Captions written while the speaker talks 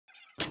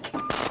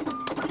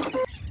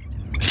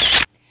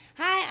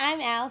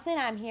I'm Allison.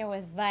 I'm here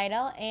with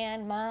Vital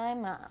and my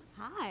mom.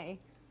 Hi.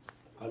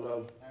 Hi,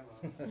 Mom.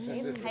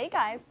 Hey,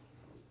 guys.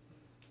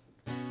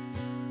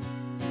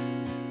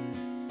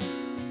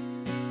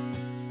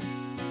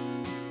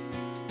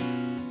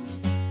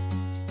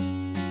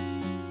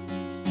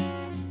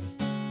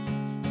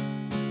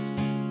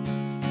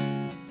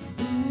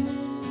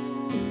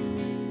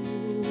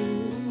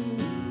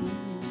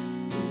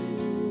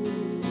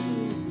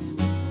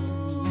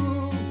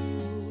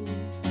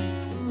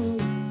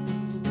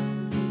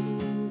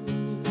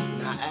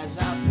 As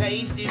I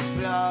pace this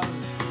floor,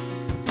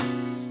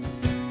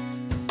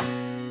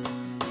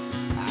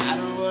 I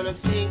don't wanna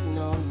think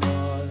no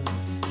more.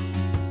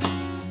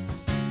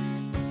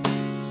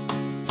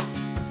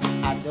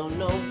 I don't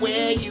know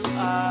where you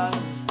are,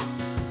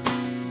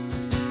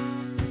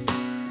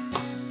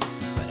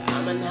 but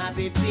I'm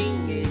unhappy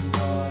being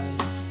ignored.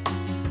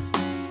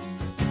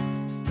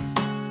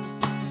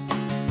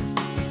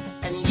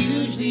 And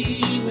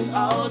usually when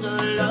all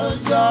the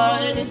love's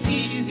gone, it's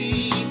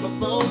easy for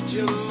both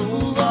to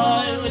move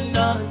on when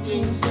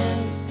nothing's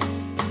there.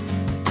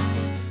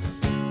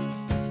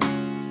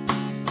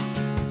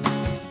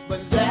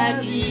 But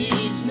that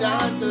is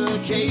not the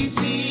case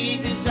here,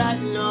 'cause I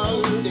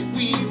know that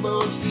we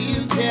both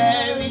still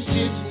care. It's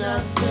just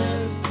not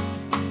fair,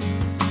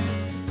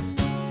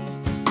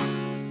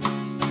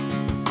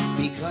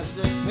 because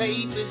the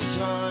paper's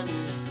torn.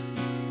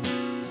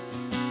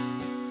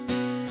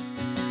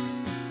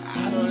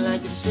 I don't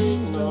like to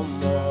sing no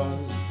more.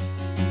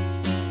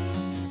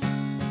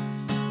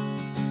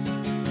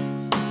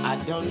 I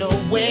don't know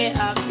where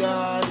I've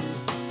gone.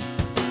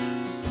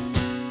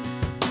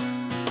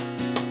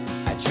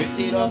 I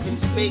drifted off in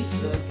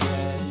space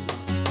again.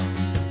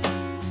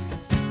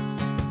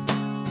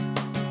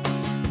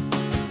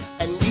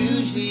 And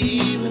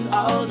usually when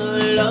all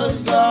the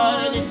love's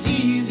gone, it's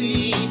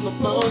easy for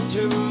both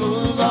to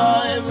move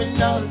on when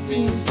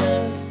nothing's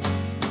there.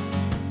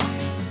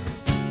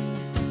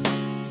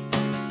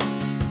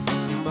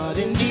 But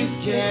in this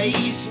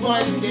case,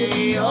 one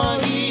day or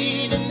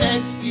the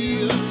next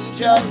you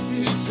just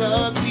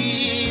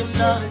disappear,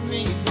 not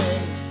replaced.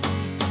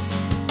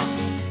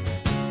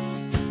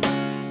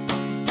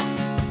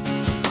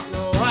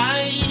 No,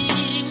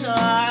 I'm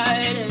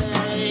not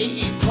a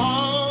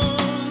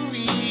palm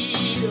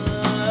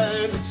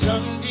reader, but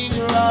something's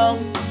wrong.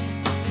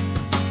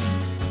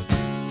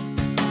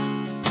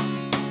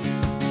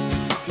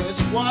 'Cause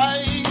why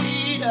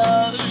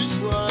does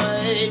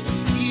what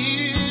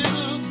you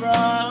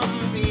from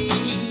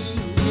being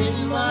in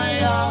my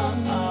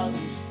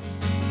arms?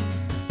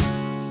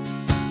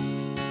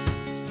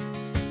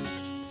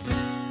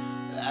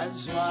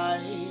 That's why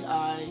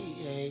I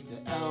hate the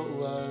L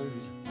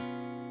word.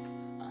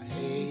 I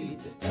hate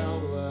the L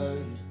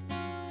word.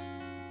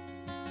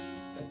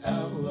 The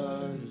L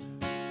word.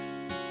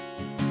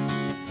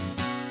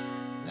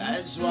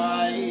 That's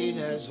why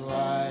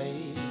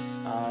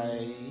I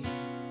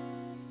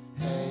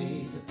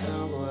hate the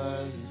L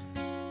word.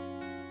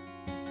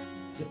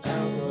 The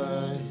L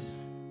word.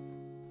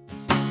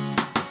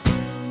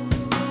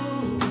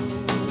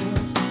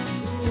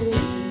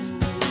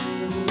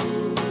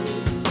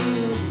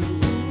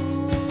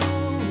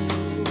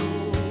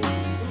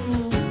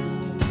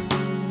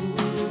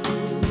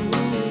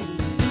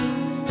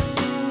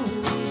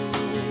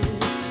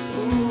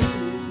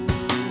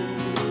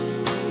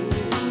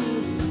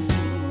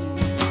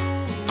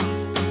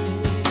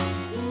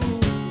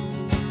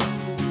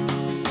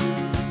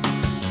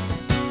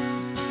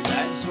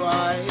 That's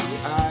why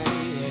I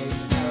hate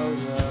the L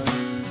word.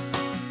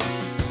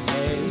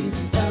 Hate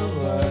the L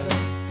word.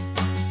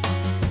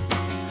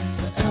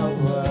 The L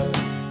word.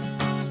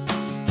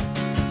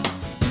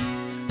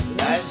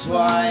 That's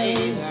why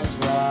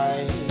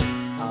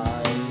I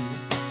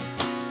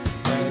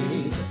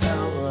hate the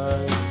L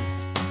word.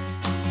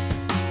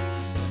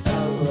 The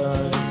L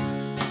word.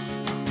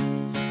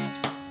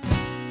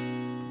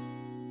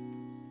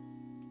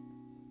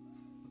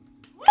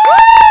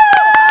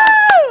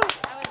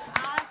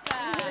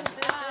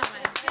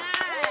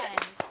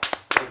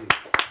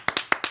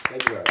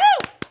 Thank you guys.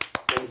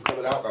 Thank you for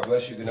coming out. God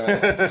bless you. Good night.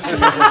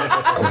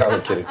 I'm kind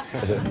of kidding.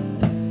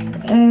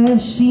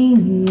 I've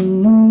seen the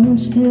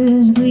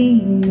monsters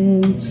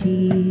gleaming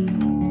teeth.